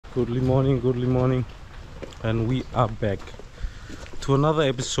Goodly morning, and we are back to another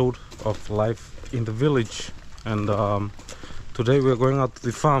episode of Life in the Village. And today we are going out to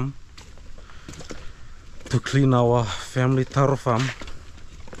the farm to clean our family taro farm,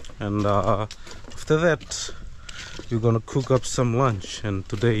 and after that we're gonna cook up some lunch. And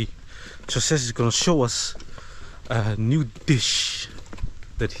today Josese is gonna show us a new dish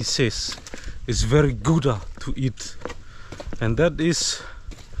that he says is very good to eat, and that is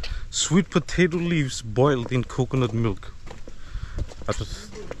sweet potato leaves boiled in coconut milk.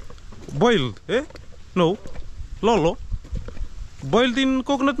 Boiled, eh? No, Lolo. Boiled in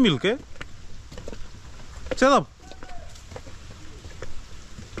coconut milk, eh? Shut up.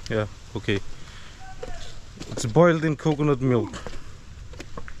 Yeah, okay. It's boiled in coconut milk.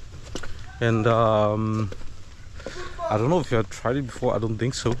 And I don't know if you have tried it before. I don't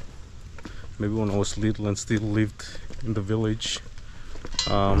think so. Maybe when I was little and still lived in the village.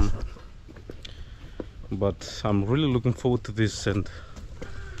 But I'm really looking forward to this, and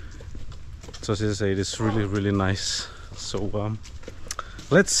so as I say, it is really nice. So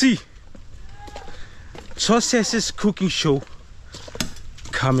let's see. Josese's cooking show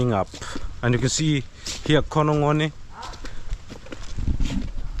coming up, and you can see here konongone.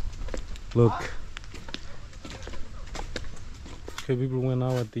 Look. Okay, people, we're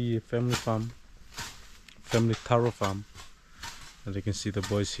now at the family taro farm, and you can see the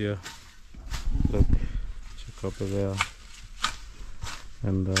boys here. Look, check over there,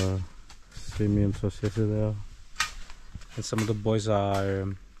 and Simi and Josese there, and some of the boys are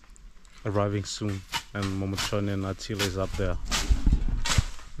arriving soon, and Momo and Achille is up there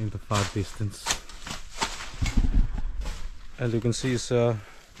in the far distance. And you can see it's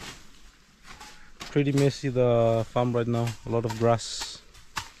pretty messy, the farm right now. A lot of grass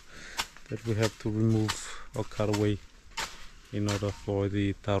that we have to remove or cut away in order for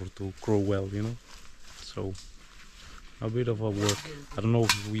the taro to grow well, you know. So a bit of a work. I don't know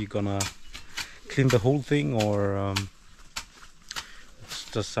if we're gonna clean the whole thing or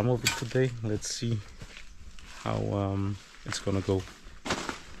just some of it today. Let's see how it's gonna go.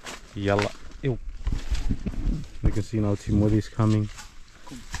 Yalla. Ew. You can see now Timothy is coming,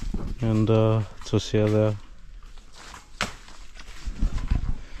 and Josese there.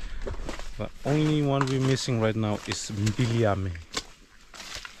 The only one we're missing right now is Mbiliame.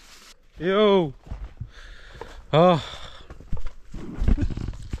 Yo!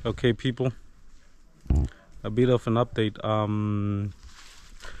 Okay, people. A bit of an update.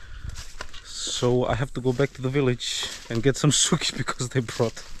 So I have to go back to the village and get some suki because they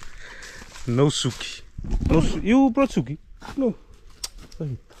brought no suki. You brought suki? No.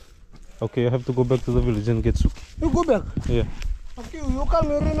 Okay, I have to go back to the village and get suki. You go back? Yeah. Okay, you can't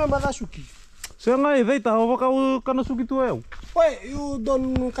remember the suki. So nga they ta wa ka na suki to eu. Why you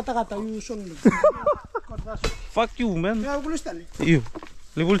don't kata you son. Fuck you, man. Yeah, go stali. You.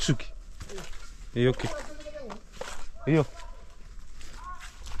 Level suki. Yeah, okay. Yo.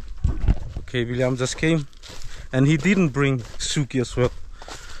 Okay, William just came, and he didn't bring suki as well.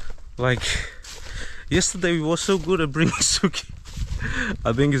 Like yesterday we were so good at bringing suki.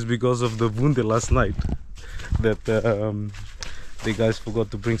 I think it's because of the wunde last night that the guys forgot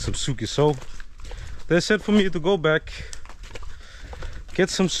to bring some suki. So they said for me to go back, get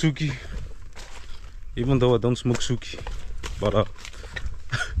some suki, even though I don't smoke suki. But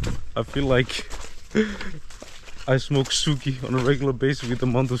I feel like I smoke suki on a regular basis with the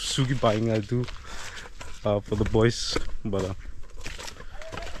amount of suki buying I do for the boys. But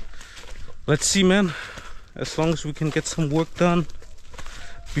let's see, man. As long as we can get some work done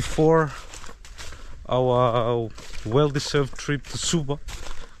before our well-deserved trip to Suba,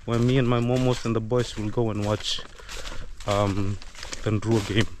 when me and my momos and the boys will go and watch the Ndruo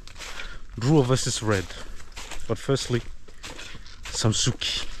game, Ndruo versus Red. But firstly, some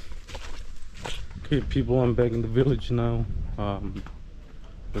suki. Okay, people, I'm back in the village now.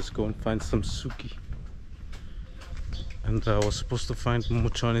 Let's go and find some suki. And I was supposed to find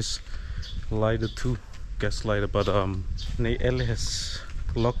Momochani's lighter too, gas lighter, but Naele has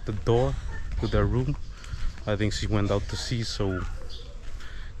locked the door to their room. I think she went out to sea, so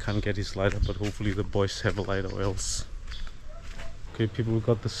can't get his lighter, but hopefully the boys have a lighter or else. Okay, people, we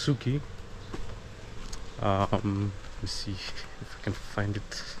got the suki. Let's see if I can find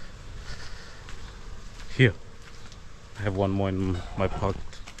it. Here, I have one more in my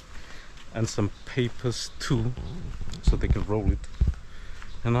pocket, and some papers too, so they can roll it.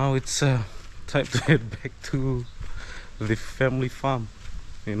 And now it's time to head back to the family farm,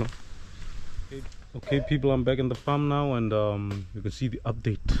 you know. Okay, people, I'm back in the farm now, and you can see the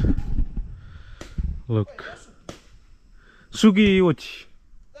update. Look, sugi ochi.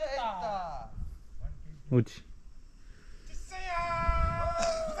 Uchi.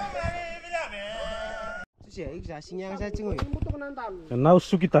 And now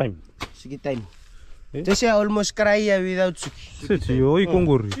suki time. Suki time. Eh? Josese almost cry without suki. Sitsi, oi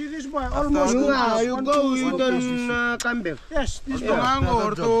kongori. See this boy, almost. You go, you don't come back. Yes, this boy.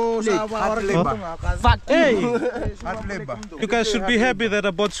 Fuck Hey! Hard labor. You guys should be happy that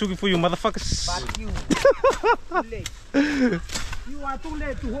I bought suki for you, motherfuckers. you. You are too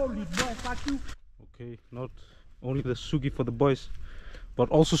late to hold it, boy. Fuck you. Okay, not only the sugi for the boys, but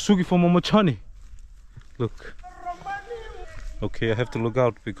also sugi for Momo Chani. Look. Okay, I have to look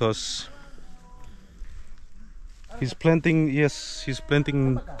out because he's planting, yes, he's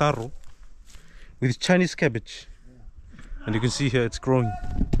planting taro with Chinese cabbage. And you can see here it's growing.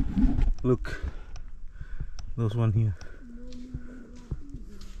 Look, those one here.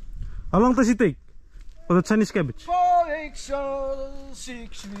 How long does it take for the Chinese cabbage? 4 weeks or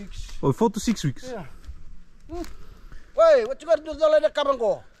 6 weeks. Oh, 4 to 6 weeks. Yeah. Wait, what you got to do the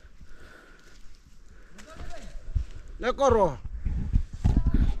kamango? Nekoro.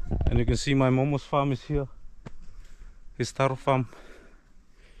 And you can see my Momo's farm is here. His taro farm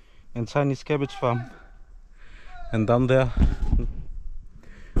and Chinese cabbage farm. And down there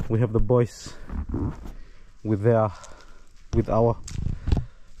we have the boys with our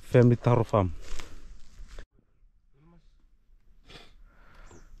family taro farm.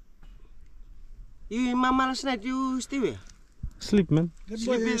 You mama last night you stay Sleep, man.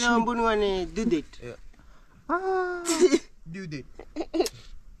 sleep in the bunwane do it. Do that.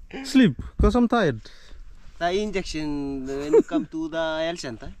 Sleep, because I'm tired. The injection when you come to the health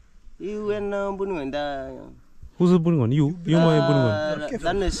center. You and bunwan the Who's the bunny? You my bunny.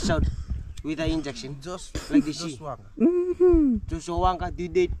 the nurse shout with the injection. Just Like this. just one. Just so one can do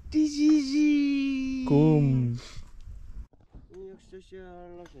that. This is Come.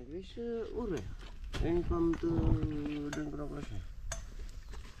 When you come to drink rock,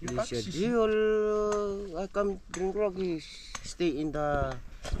 You he pack said sisi. he will come drink rock. He stay in the.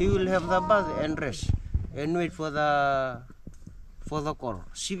 He will have the bath and rest and wait for the call.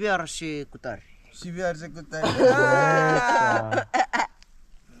 Sibir si kutar. Sibir sekutari.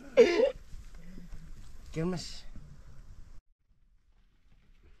 Kemas.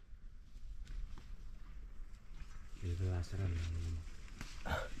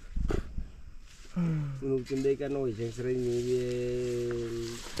 Menurut kan noise yang sering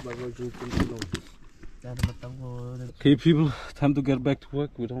bago jungkin Okay, people, time to get back to work.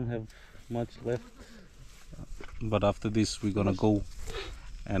 We don't have much left, but after this we're gonna go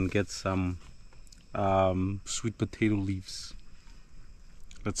and get some sweet potato leaves.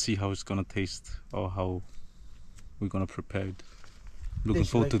 Let's see how it's gonna taste or how we're gonna prepare it. Looking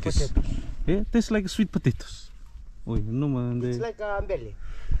Tastes forward like to this. Yeah, tastes like sweet potatoes. Oh, no man. It's like a belly.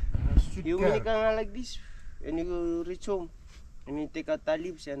 You make it like this, and you reach home, and you take out the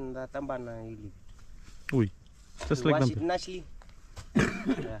leaves and the tambana you leave. Oi, just You like wash them. it nicely.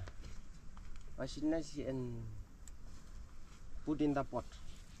 Yeah. Wash it nicely and put in the pot.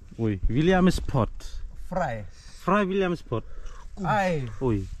 Oi, William's pot. Fry. Fry William's pot. Aye.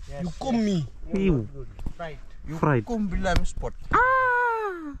 Oi, You come me. ew. Right. You Fried. come bilam spot.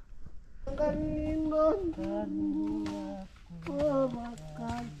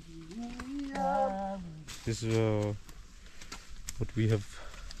 This is what we have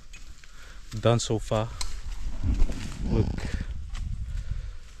done so far. Look,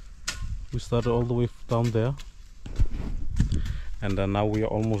 we started all the way down there, and now we are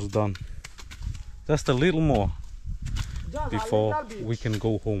almost done. Just a little more before we can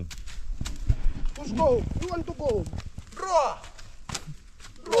go home. Let's go. You want to go home? Bro.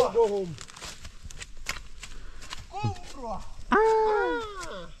 Go home. Come bro.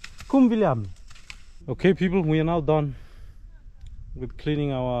 Come, William. Okay, people, we are now done with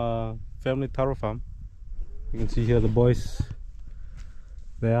cleaning our family taro farm. You can see here the boys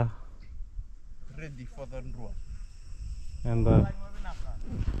there, Ready for the draw. and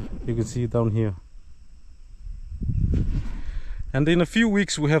you can see down here. And in a few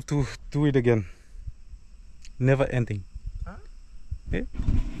weeks we have to do it again. Never ending. Huh? Eh?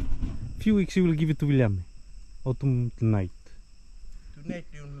 Few weeks you will give it to William. Or tonight. Tonight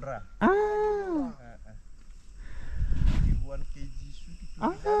you nra. Ah! Give 1 kg suki to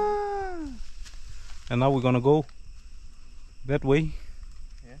Ah! And now we're gonna go that way.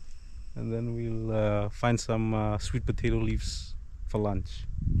 Yeah. And then we'll find some sweet potato leaves for lunch.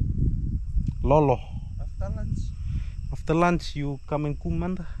 Lolo. after lunch. After lunch you come and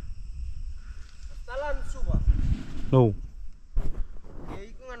kumanda? Talan suba. No. Ya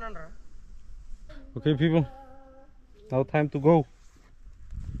iku nganandra. Okay, people. Now time to go.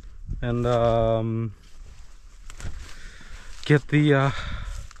 And get the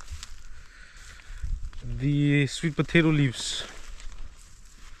sweet potato leaves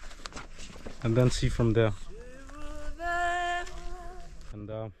and then see from there. And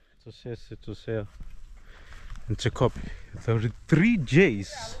Josese and Jacob, there are 3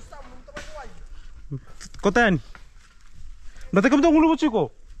 J's. Koten. Nanti kamu tunggu dulu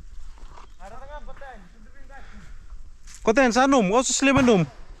Ciko. Koten sanum, also sila minum.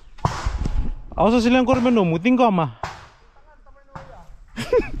 Also sila kor minum, uting kama.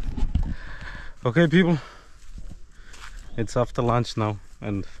 Okay, people. It's after lunch now,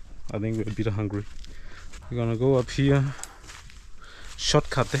 and I think we're a bit hungry. We're gonna go up here,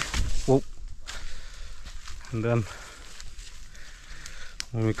 shortcut it. Whoa. And then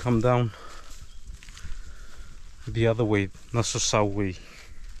when we come down the other way, not so south way.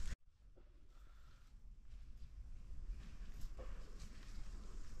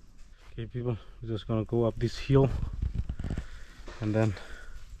 Okay, people, we're just gonna go up this hill, and then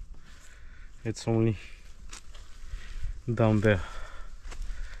it's only down there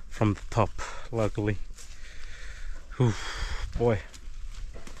from the top, luckily. Oof, boy.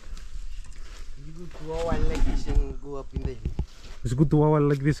 You go to a while like this and go up in the hill. It's good to walk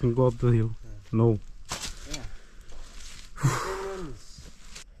like this and go up the hill. No.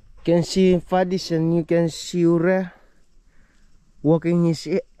 Can see Fadis and you can see Ure walking his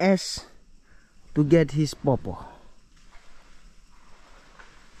ass to get his popo.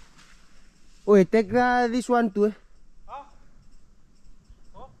 Wait, take this one too.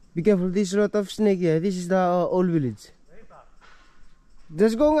 Be careful, this lot of snake here. This is the old village.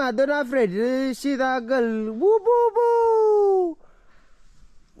 Just go nga, don't afraid. See the girl. Woo boo boo.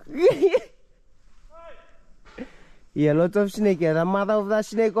 Yeah, lots of snake here. The mother of the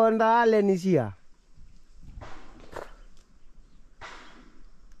snake on the island is here.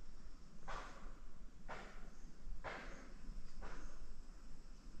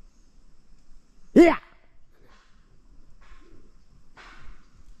 Yeah.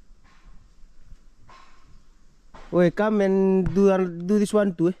 Wait, come and do this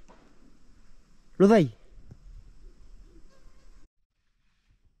one too. Lodai.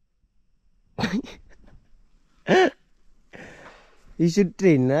 You should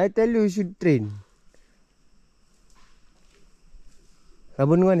train. I tell you should train.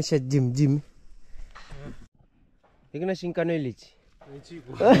 Kabun nga siya gym. Ikaw na sing kanoilich.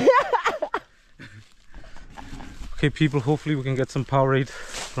 Okay, people, hopefully we can get some Powerade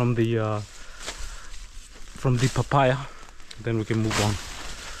from the papaya, then we can move on.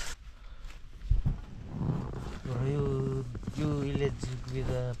 You allergic with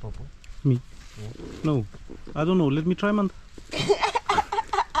the popo? Me? Yeah. No, I don't know. Let me try, man.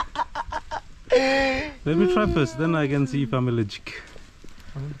 Let me try first, then I can see if I'm allergic.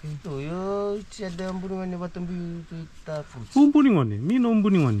 So you said the umbuning ni batam to eat the fruits. Umbuning one? Me no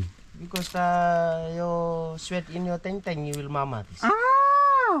umbuning one. Because your sweat in your tank you will mama this. Ah.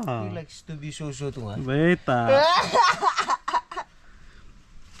 He likes to be so too. Beta.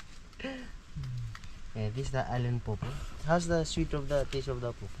 Yeah, this is the island popo. How's the sweet of the taste of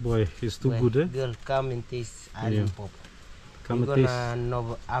the popo? Boy, it's too good, eh? Girl, come and taste island popo. Come You're and gonna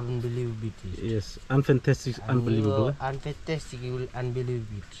know unbelievable taste. Yes, unfantastic, unbelievable. Eh? Unfantastic, you will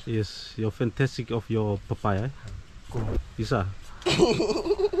unbelievable. Yes, you're fantastic of your papaya. Come. Isa.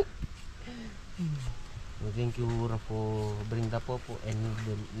 Thank you for bring the popo and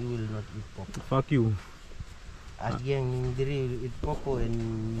then you will not eat popo. Fuck you. Again, you will eat popo and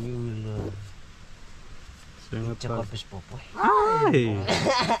you will eat Jacob's popo. Ay!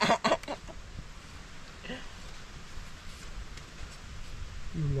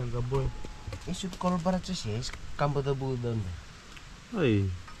 Boy. You should call Josese. Come to the bull down there. Hey,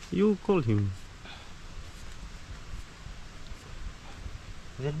 you call him.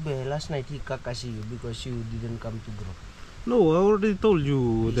 That boy, last night he kakasi you because you didn't come to grow. No, I already told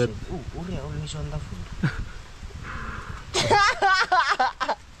you He that. said, oh, Uri always on the food.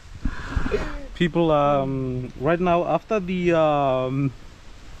 People, right now after the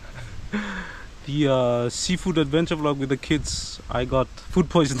seafood adventure vlog with the kids, I got food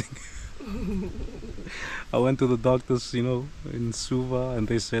poisoning. I went to the doctors, you know, in Suva, and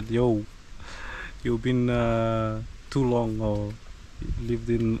they said, yo, you've been too long or lived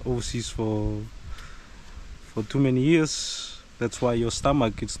in overseas for too many years. That's why your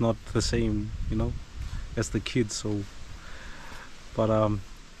stomach it's not the same, you know, as the kids. So, but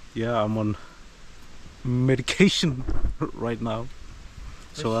yeah, I'm on medication right now.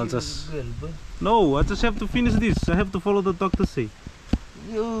 So I'll just no, I just have to finish this. I have to follow the doctor say.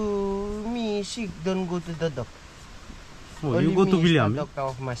 Me sick, don't go to the doctor. Oh, you go to William. Doctor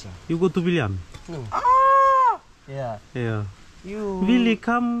of myself. You go to William. No. Yeah. Yeah. You Willie,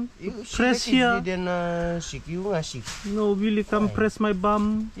 come press here. Then sick. You are sick. No, Willie, come press my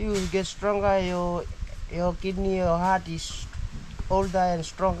bum. You get stronger. Your kidney, your heart is older and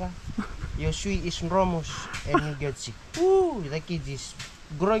stronger. Your sweet is normal, and you get sick. Ooh, the kid is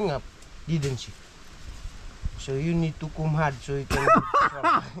growing up, didn't she? So you need to come hard so you can get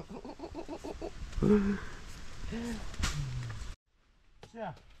strong.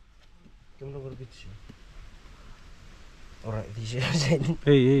 Yeah. Come over get you. Alright, this is it.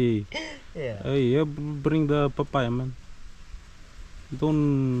 Hey. Yeah. Hey, yeah, bring the papaya, man.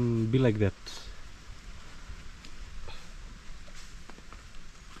 Don't be like that.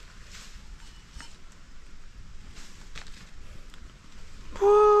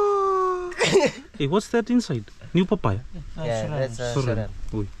 Hey, what's that inside? New papaya? Yeah, that's a Suran.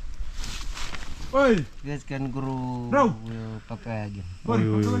 suran. Oi, This can grow Bro. with papaya again.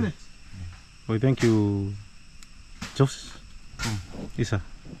 oi. Oh, thank you, Josese. Isa.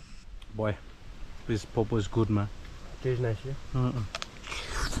 Boy, this popo is good, man. Tastes nice, yeah?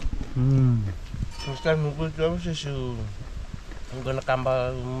 Next time we go to Yavusa, I'm gonna come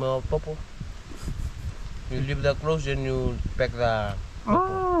back more popo. You leave the clothes and you pack the popo.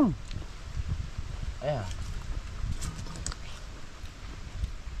 Oh. Yeah.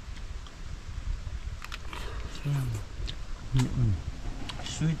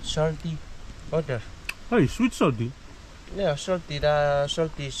 Sweet, salty water. Hey, sweet salty. Yeah, salty. The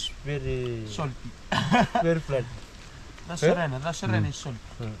salt is very Salty. very flat. The serena is salty.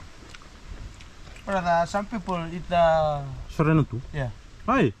 But some people eat the Serena too. yeah.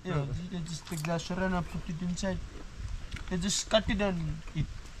 Hi. Yeah, they just take the serena, put it inside. They just cut it and eat.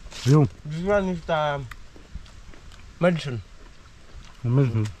 Yo, This one is the medicine.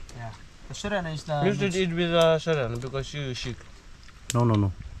 amazing. Yeah. The serena is the You should eat with the serena because you sick.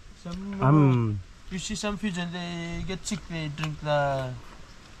 No. some you see some fish and they get sick, they drink the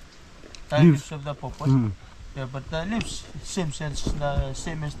Leaves. leaves of the pawpaw. Mm. Yeah, but the leaves same sense, the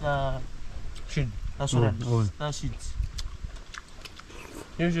same as the Seed. serena, oh. the seeds.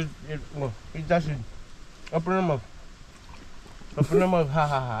 You should eat. Oh, eat that seed. Open your mouth. Open your mouth. Ha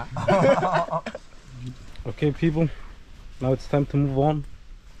ha ha. Okay, people. Now it's time to move on.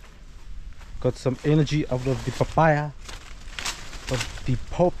 Got some energy out of the papaya, of the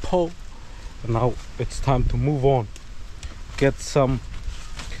pawpaw. And now it's time to move on. Get some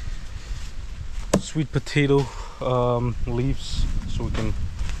sweet potato leaves so we can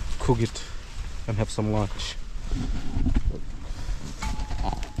cook it and have some lunch.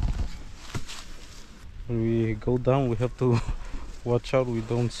 When we go down, we have to watch out we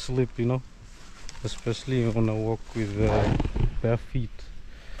don't slip, you know, especially when I walk with bare feet.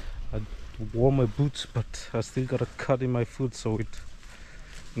 I wore my boots, but I still got a cut in my foot, so it,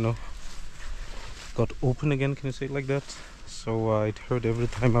 you know, got open again, can you say it like that? So it hurt every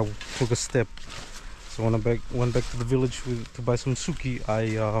time I took a step. So when I went back to the village to buy some suki,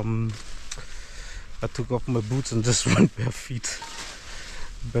 I took off my boots and just went bare feet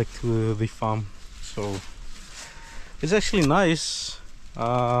back to the farm. So it's actually nice.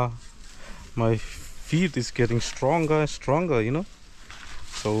 My feet is getting stronger and stronger, you know.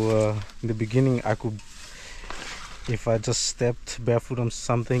 So in the beginning I could, if I just stepped barefoot on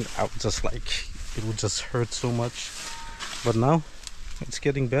something, I would just like, it would just hurt so much. But now it's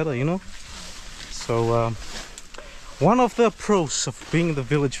getting better, you know. So one of the pros of being in the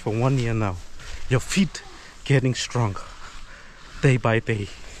village for 1 year now, your feet getting stronger day by day,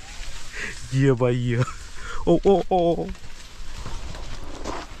 year by year. Oh,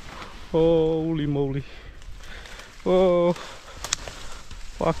 holy moly. Oh,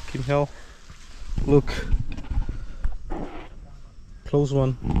 fucking hell. Look, close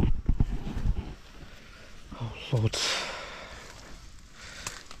one. Oh Lord.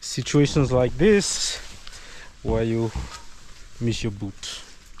 Situations like this where you miss your boot,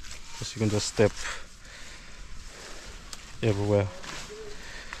 because you can just step everywhere.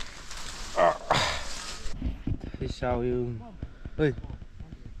 This is how you. Wait.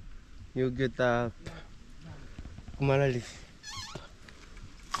 You get kumala leaf.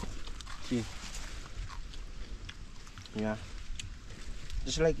 See. Yeah.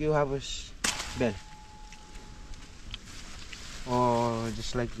 Just like you have a bell. Or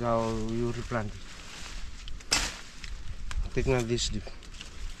just like how you replant. Take now this leaf.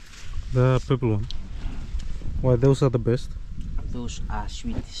 The purple one. Why, those are the best? Those are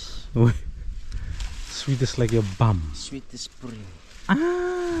sweetest. Sweetest like your bum. Sweetest spring. Ah.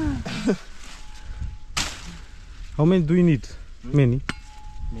 How many do you need? Many.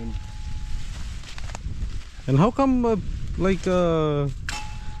 Many. And how come okay,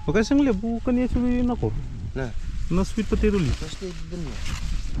 sing bukan ya suli nako? Nah. No sweet potato leaf. Because they didn't know.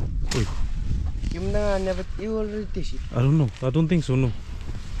 Wait, You already taste it. I don't know. I don't think so. No.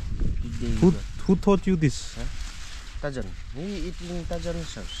 Who taught you this? Tajan. We eat in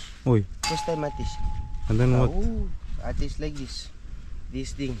Tajan's house. Oi. First time I taste. And then what? Oh, I taste like this.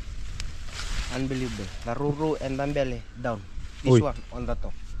 This thing. Unbelievable. The roro and the down. This Oi. one on the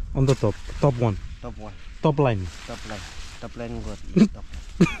top. On the top. Top one. Top one. Top line. Top line. Top line got is top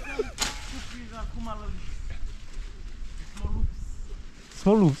line.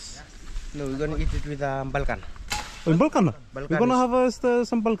 Small loops. No, we're gonna eat it with Balkan. Oh, in Balkan? Balkan We're gonna is- have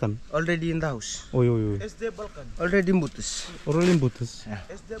some Balkan. Already in the house. Oi, oi, oi. SD Balkan. Already in Butus. Rolling butters.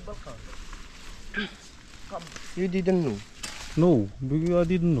 SD Balkan. You didn't know. No, I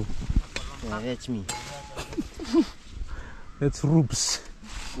didn't know. Yeah, that's me. That's Rubes.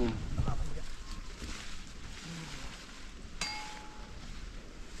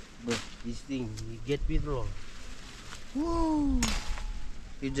 But this thing, you get with long. Woo!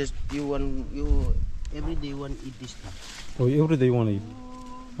 You every day want to eat this thing. Oh, every day you wanna eat.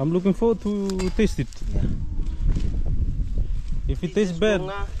 I'm looking forward to taste it. Yeah. If it tastes bad,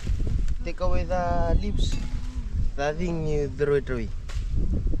 Take away the leaves. The thing you throw it away.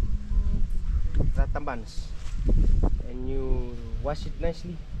 The tambans. And you wash it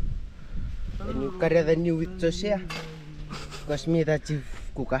nicely. And you carry the new with Josese. Because me the chief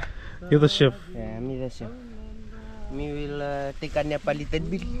cook. you're the chef. Yeah, me the chef. Me will take a Nepalite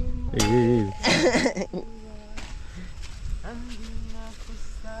bill. Hey, hey, hey.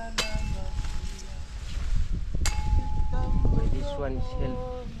 But this one is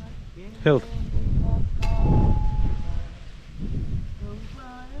health. Health.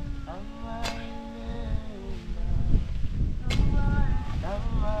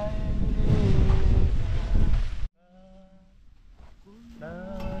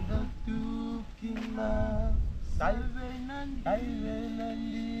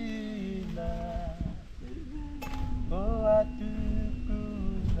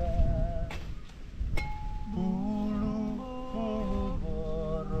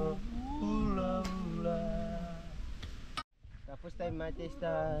 The first time I taste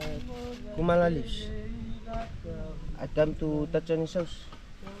the kumala leaves, I come to touch on his house.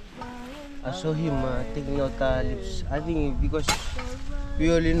 I saw him taking out the leaves. I think because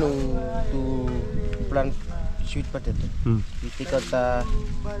we only know to plant sweet potato. We take out the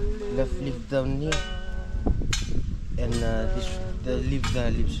left leaf down here and the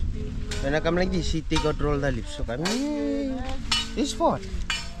leaves. When I come like this, he take out all the leaves. So come, this food.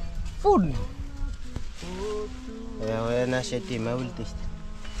 Yeah, when I said to him, I will taste it.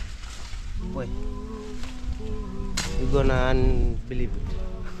 Boy, you're gonna unbelieve it.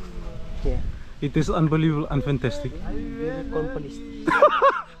 Yeah. It is unbelievable and fantastic. Very accomplished.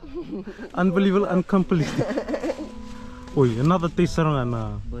 Unbelievable and complete. Oi, another taste sarang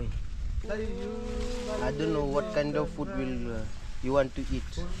Boy, I don't know what kind of food will you want to eat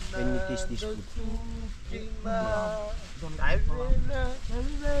when you taste this food.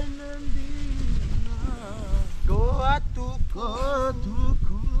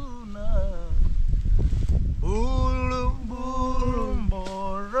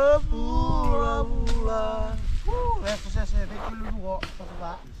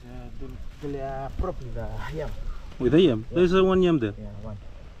 With the yam. There's one yam there. Yeah, one.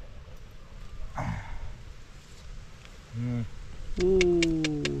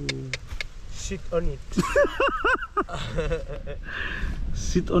 Ooh. Sit on it.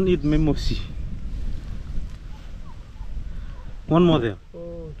 Sit on it, memosi. One more there.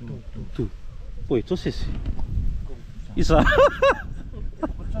 Oh, Two. Wait, Josese. Isa.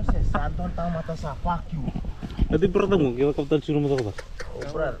 Adi berapa mo? Kita kapal curu mata kata.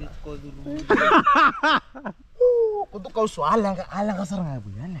 Untuk kau soalan alang ka sarang abu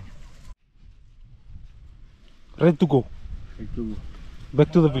yan. Ready to go.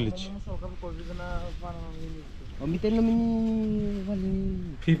 Back to the village.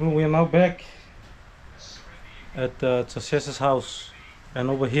 People, we are now back at Josese's house, and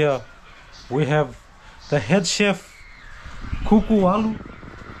over here we have the head chef Kuku Walu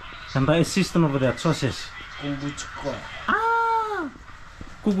and the assistant over there, Josese.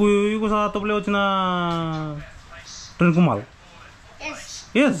 Kuku, you sa tople ochna Tren Kumal? Yes.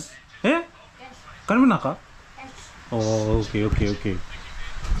 Yes. Eh? Yes. Kan binaka? Yes. Oh, okay.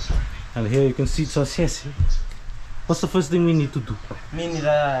 And here you can see Josese. What's the first thing we need to do? Mini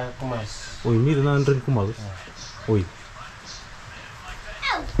da kumas. Oi, mira na Tren Kumal. Oi,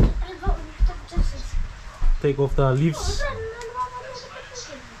 Ow! I got Josese. take off the leaves.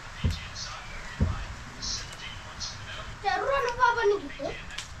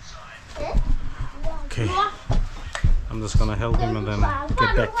 Okay. I'm just gonna help him and then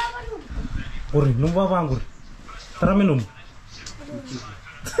get back. Guri, numba bang guri. Tara minum.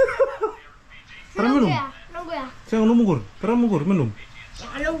 Tara minum. Nunggu ya. Saya nunggu guri. Tara nunggu minum.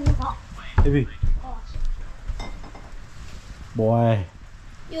 Jangan nunggu kok. Ebi. Boy.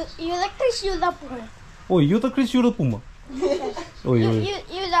 You the Chris, you the Puma. Oh, you the Chris, you the Puma. Oh, You you.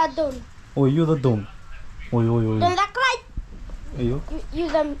 the Don. Oh, you the Don. Oh, Don the Clyde. Ayo. You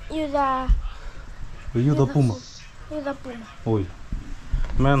the You the Puma. You the Puma. Oh,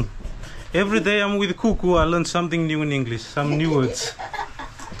 man. Every day I'm with Kuku, I learn something new in English, some new words.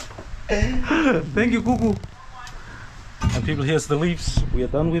 Thank you, Kuku. And people, here's the leaves. We are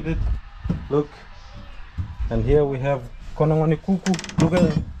done with it. Look. And here we have Konangani Kuku. Look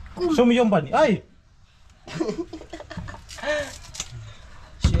at it. Show me Yombani. Ay!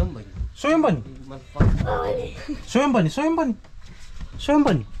 Siomban. Show Yombani. Show Yombani. Show Yombani. Show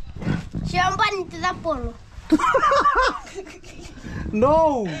Yombani. Siapa itu the polo?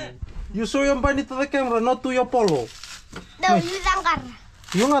 No! You show Yombani to the camera, not to your polo. Tuh, you tangkar.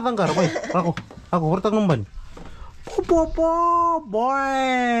 You nga tangkar. Wait, aku bertang Yombani. Po,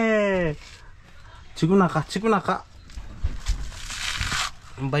 boy! Chiku naka.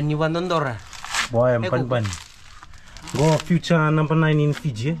 Mbani Wanondora. Boy, ban. Go future number 9 in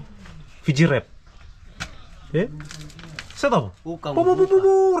Fiji. Fiji rap. Eh? Set up. Ukang.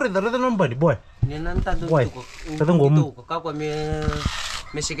 Reda Yombani, boy. Ninanta do. Boy, tatang gom. Kakwa me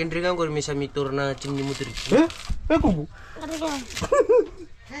secondary kan me samitur na chimni mutri. Kuku.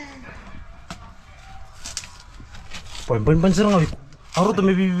 Boy, ban serang aku. Aru to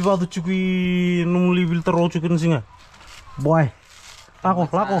maybe bibado chukui numuli bil taro chukin singa. Boy. Lako.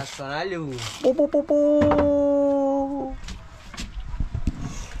 Sonalu. Po.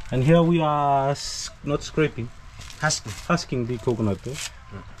 And here we are not scraping, husking the coconut.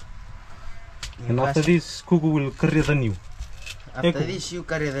 And after this, Kuku will carry the new. After this, you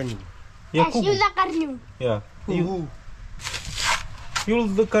carry the new. Yeah, Yes, you Kuku. the karnu. Yeah.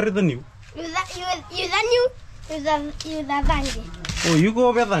 You'll carry the new. You the new. You the dangi. Oh, you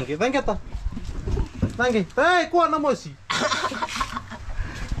go over thank you. Thank you. Hey, kuha na mosi.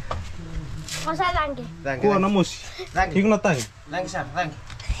 Kosa dangi. Kuha na mosi. Thank Higo na tangi. Sir. Thank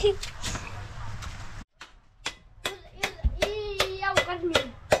Iya, karnu.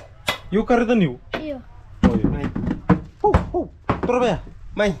 You carry the new. Iya. Oh, yeah. Oh. Turun ya.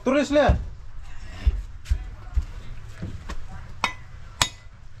 Mai. Turun lihat.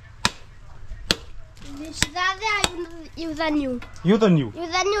 You the new. You the new. You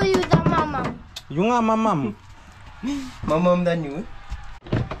the new. You the mama. You nga mamam. Mamam the new.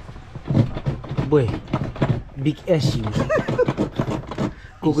 Boy. Big ass you.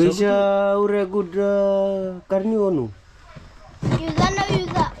 Kugisha ure good karni onu. You the new. You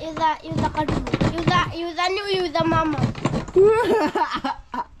the karnu. You the new. You the mama.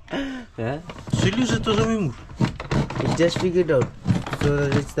 Yeah. Serius itu semua. Just figure it out. So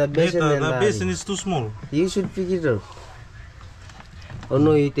that it's the basin and The basin is too small. You should figure it out. Oh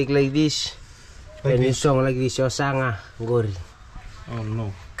no, you take like this. Like and you this? song like this, your sanga, gori. Oh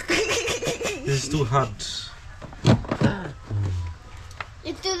no. This is too hard.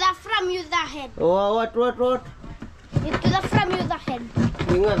 Itu the from you the head. Oh, what? Itu the from you the head.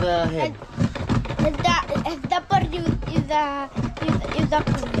 You got the head. The part you the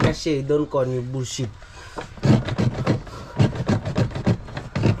cool. I say, don't call me bullshit.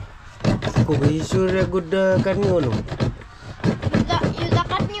 Kugi sure good karni ono. You the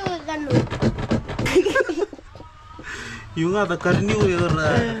karnu. You the new. You nga the karniu or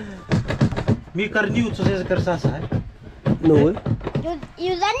mi karniu to say karsasa. No.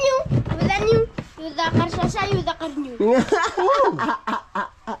 You the new. You the karsasa. You the karnu.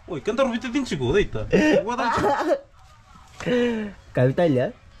 Oi, cantar o bitin chico, deita. Kavita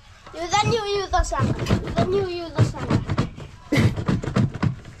ya? You the new. You the sanga. You the new. You the sanga.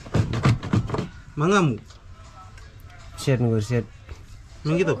 Mangamu. Share ngor share.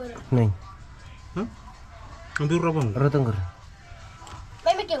 Mangito. Nai. Ambil berapa? Rotongor.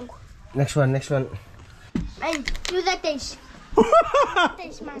 May making. Next one. Man, you the taste.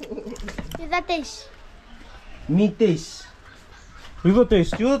 Taste man. You the taste. Me taste. You the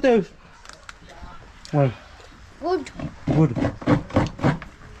taste. Well, Good. good.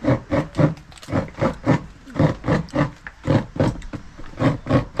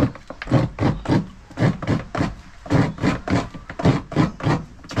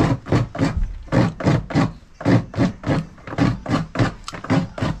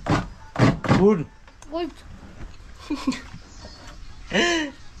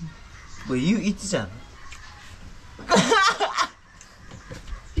 But you eat some.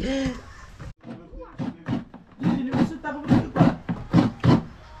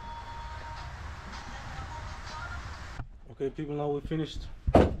 Okay, people, now we finished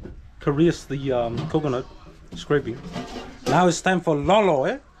caress the coconut scraping. Now it's time for lolo,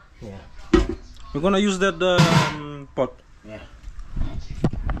 eh? Yeah. We're gonna use that pot. Yeah.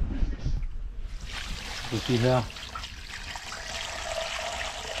 You see here.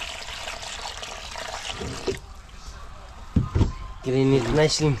 Clean it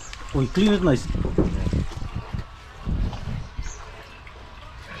nicely. We clean it nicely.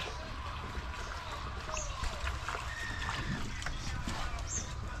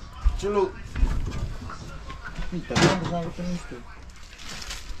 Chulu.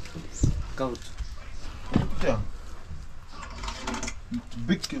 Count. Yeah.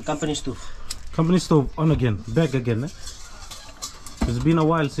 Big. Company stove. Company stove on again, back again, eh? It's been a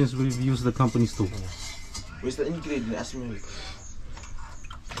while since we've used the company stove. Where's the ingredient? Ask me.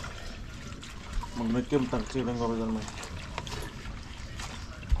 Magnakem tangsi lang ko man.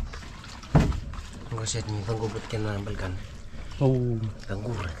 Ngoset ni panggubot ka na balkan. Oh,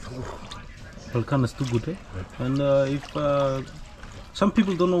 Tanggur. Balkan is too good, eh? And if some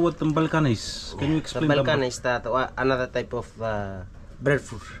people don't know what the Balkan is, can you The explain? balkan is that another type of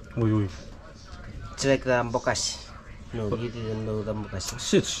breadfruit. Oi. It's like the bokashi. No, you didn't know the bokashi.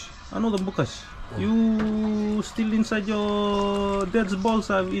 Shit, I know the bokashi. You still inside your dad's balls?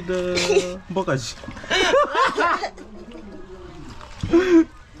 I've eat the bokashi.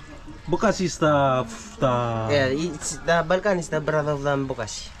 Bokashi is the Yeah, it's the Balkan is the brother of the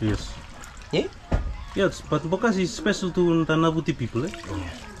bokashi. yes. Yeah? Yes, but bokashi is special to the Navuti people, eh?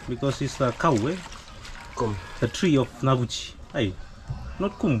 Because it's the cow, eh? Come. The tree of Navuti. Hey,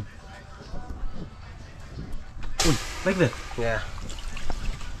 not kum. Oh, like that. Yeah.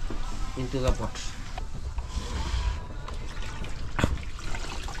 Into the pot.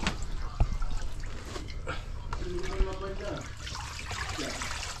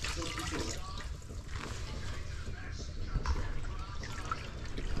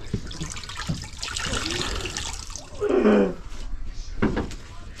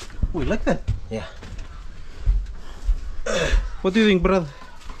 Oh, like that. Yeah. What do you think, brother,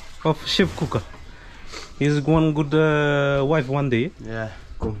 of chef cooker? He's one good wife one day. Yeah.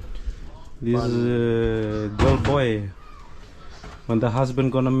 Come. This girl boy, when the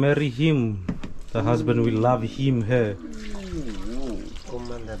husband gonna marry him, the husband will love him, her. Come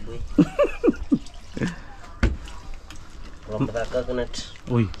on that boy. From the coconut.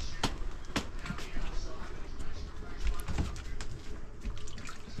 Oi.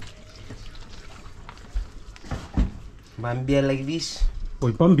 Bambia like this.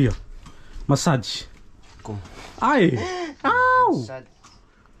 Oi, Bambia. Massage. Come. Ay! Ow! Sad.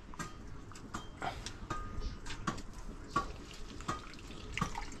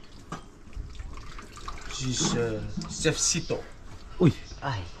 She's Chef Sito. Oi.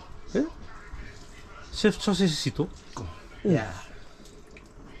 Ay. Chef Josese. Yeah.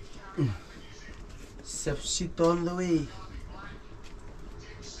 Chef Sito on the way.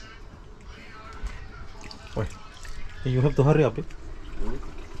 You have to hurry up, eh?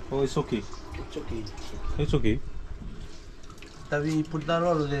 Oh, it's okay. It's okay. It's okay. Then we put the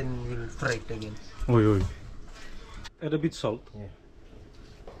roll, then we'll fry it again. Oi. Add a bit salt. Yeah.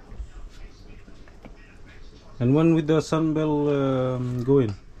 And when with the sunbell go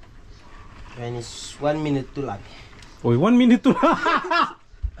in? When it's 1 minute to lag. Oi, 1 minute to.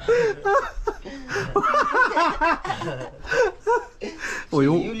 Oi,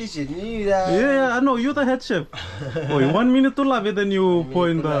 You listen, you yeah, I know, you're the head chef. Oi, 1 minute to love it, then you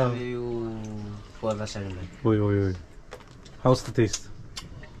point the. You pour the salmon. Oi. How's the taste?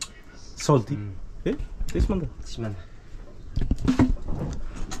 Salty. Eh? Taste man. This man.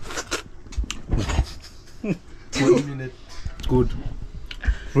 1 minute. Good.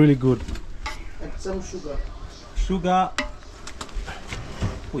 Really good. Add some sugar. Sugar.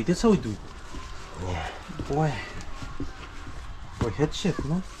 Wait, that's how we do it. Yeah. Boy. Boy, head chef,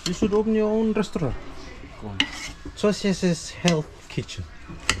 no? You should open your own restaurant. Come. Josese's Health Kitchen.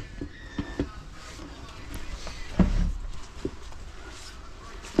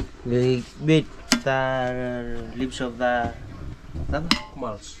 We beat the lips of the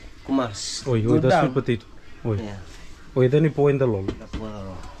kumars. Oi, Go the down. sweet potato. Oi. Yeah. Oi, then you pour in the lol. The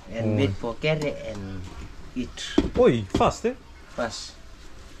poro. And wait for carry and eat. Oi, fast, eh? Fast.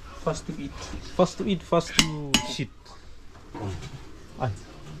 Fast to eat. Fast to eat, fast to shit. Ay.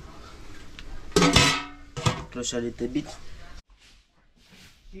 Close a little bit.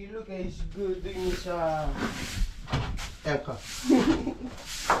 See, look, he's good doing his anchor.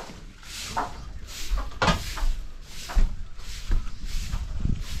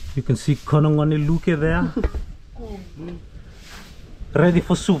 You can see Konongone Luke there. Ready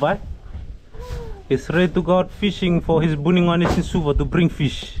for Suva? He's ready to go out fishing for his Buningone in Suva to bring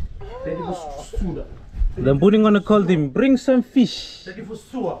fish. Ready for Suda. The Buningone called him, bring some fish. Ready for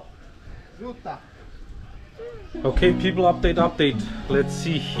Suwa. Okay, people, update. Let's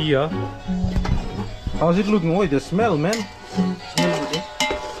see here. How's it looking? Oh, the smell, man.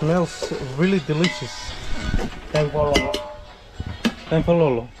 Smells really delicious. Time for Lolo. Time for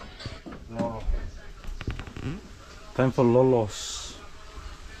Lolo. Lolo. Time for Lolos.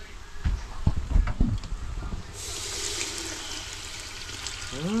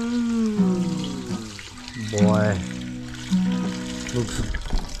 Boy. Looks...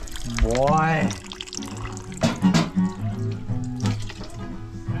 Boy.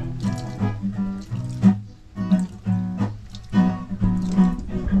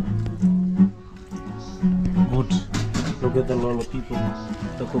 Good. Look at the Lolo people.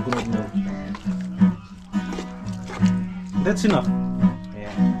 The coconut milk. That's enough. Yeah.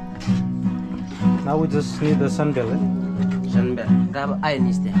 Now we just need the sunbell, eh? Sunbell. The iron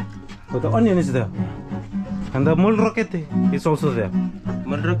is there. Oh, the onion is there. And the mul roquete is also there.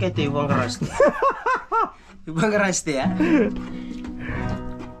 Madrokete ibang rasti. Ibang rasti ya.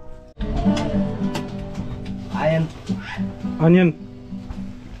 Iron. Onion.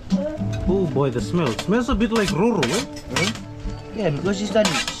 Oh boy, the smell. It smells a bit like roro, eh? Yeah, because it's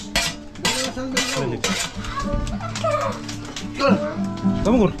studies.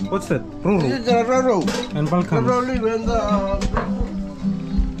 Come on, what's that? Roro Roro. and Balkan.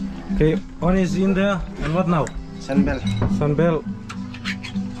 Okay, onion is in there. And what now? Sunbell. Sunbell.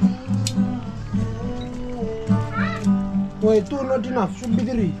 Wait, 2 not enough. Should be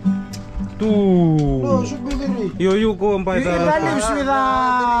 3. 2. No, should be 3. You go and buy You eat the leaves with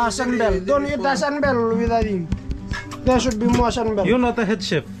a sunbell. Don't eat the sunbell with a thing. There should be more sunbell. You're not the head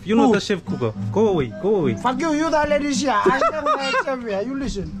chef. You're not Who? the chef cooker. Go away. Go away. Fuck you, you the ladies here. I am the chef here. You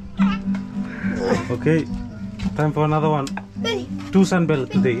listen. Okay. Time for another one. 2 sunbell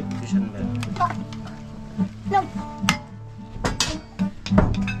today. Sunbell. No.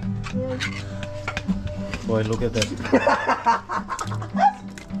 Boy, look at that.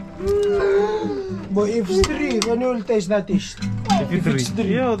 But if it's 3, then you will taste that taste. If it's 3.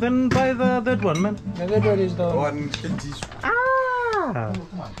 Yeah, then buy that one, man. The red one is the Ah.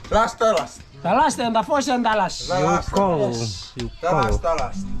 Last. the last and the first and the last. You call. Yes. You call.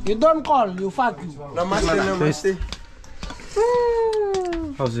 Last. You don't call, you fuck you. Namaste.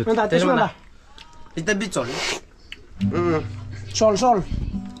 How's it? Manda, taste manda. It's a bit solid. Sol.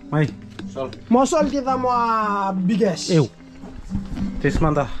 My. More salt kita more biggest. Ew. Taste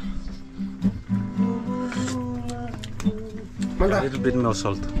manda. A little bit more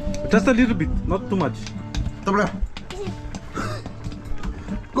salt. Just a little bit, not too much.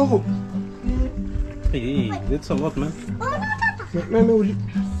 Go. Hey, that's a lot, man. Maybe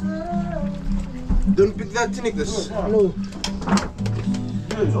Don't pick that tinnitus. no.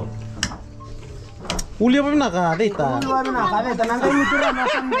 Uli apa nak data? Ulu abi na kade tananda mutura na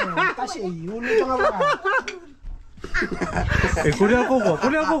sunbell. Kasi ulu tanga ba. Kuliah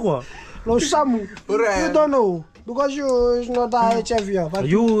kau. Lo samu. You don't know because you is not the head chef here, but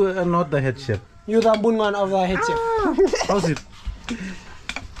You are not the head chef. you the bunman of the head chef. How's it?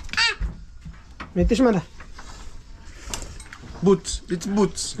 Metis mana? Boots. It's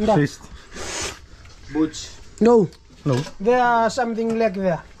boots. Nda. Taste. Boots. No. No. There are something like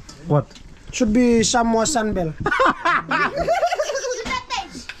there. What? Should be some more sunbell. You that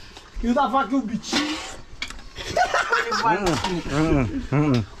taste. You the fuck you bitch.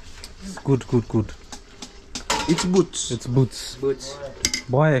 Good. It's boots. It's boots.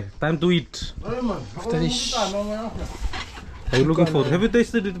 Boy, time to eat. After this. Are you looking forward? Have you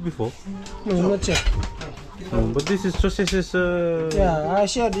tasted it before? No, not yet. No, but this is Josese's. Yeah, I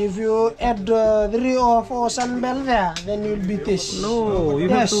said if you add 3 or 4 sunbell there, then you'll be tasty. No, you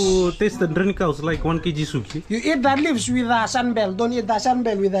Yes. have to taste the drink house like 1 kg suki. You eat the leaves with the sunbell. Don't eat the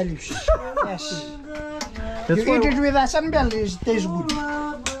sunbell with the leaves. Yes. That's You eat it why with the sunbell, it tastes good.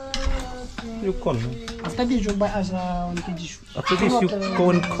 you call. After this, you buy us 1 kg. After this, you go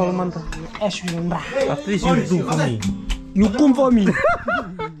and call man. As you know. After this, you do for me. You come for me.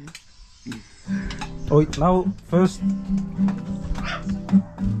 Oh, now first.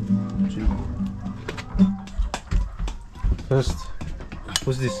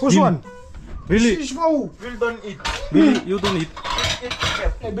 What's this? Who's Billy. one? Billy, This is for who? Will don't eat. Billy, you don't eat.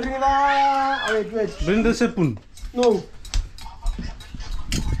 Hey, bring the... Wait. Bring the spoon. No.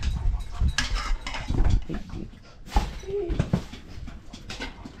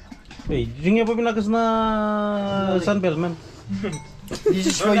 Hey, ringnya apa pinakas na sunbell, man? This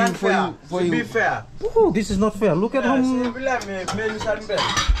is for you, for you, for Be you. fair. Ooh, this is not fair. Look at how.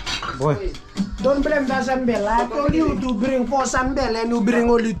 Boy, Don't blame the sambel. I told you to bring 4 sambel and you bring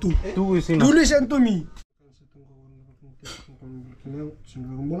only 2. 2 is You enough. listen to me.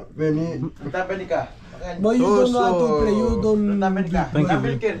 But you don't know how to play. You don't. Thank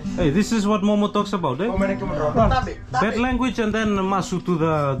you. Hey, this is what Momo talks about, eh? Bad language and then masuk to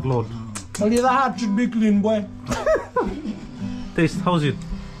the gloat. Only the heart should be clean, boy. Taste, how's it?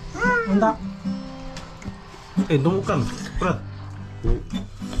 Entah. Itu bukan, berat.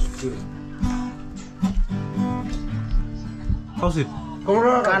 How's it?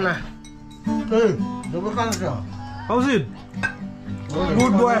 Kana. How's it?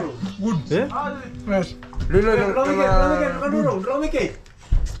 Good, boy. Good. Eh? Fresh.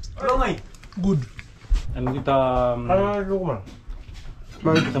 Good. And kita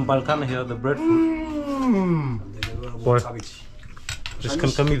tempalkan here the breadfruit. Boy, just can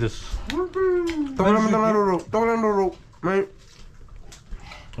eat this.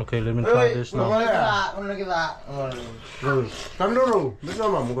 Okay, let me try this now.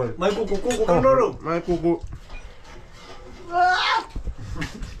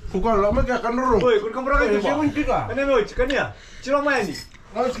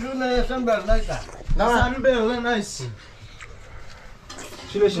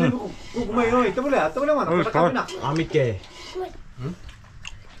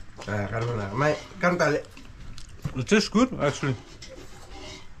 It tastes good, actually.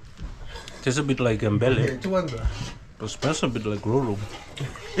 Tastes a bit like mbele. It smells a bit like roro.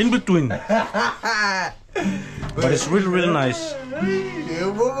 In between. But it's really, really nice.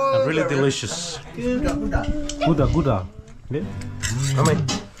 And really delicious. Guda. Yeah?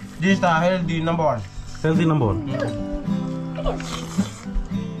 This is the healthy number 1. Healthy number 1.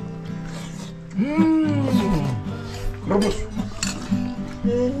 Rebus.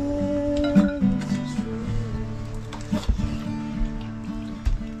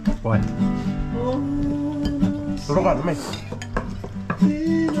 Why? Rokan, meh.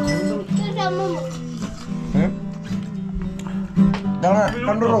 Itu sama Momo. Jangan,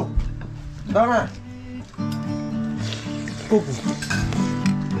 kan dulu. Jangan. Kuku.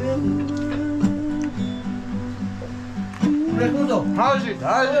 How is it?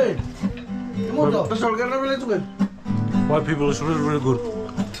 How is it? White people is really, really good.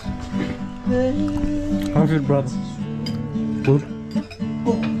 How's it, brother? Good.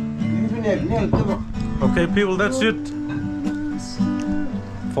 Okay, people, that's it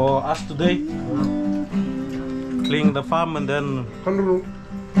for us today. Cleaning the farm and then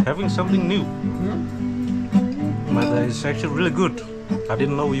having something new. But it's actually really good. I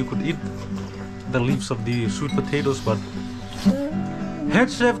didn't know you could eat the leaves of the sweet potatoes, but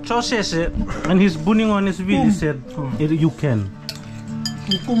head chef Josese and he's bunning on his wheel. He said, you can.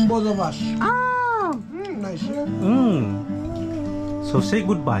 Hukum both of us. Nice. So say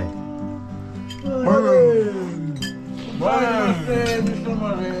goodbye.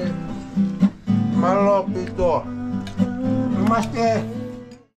 Malok itu. Namaste.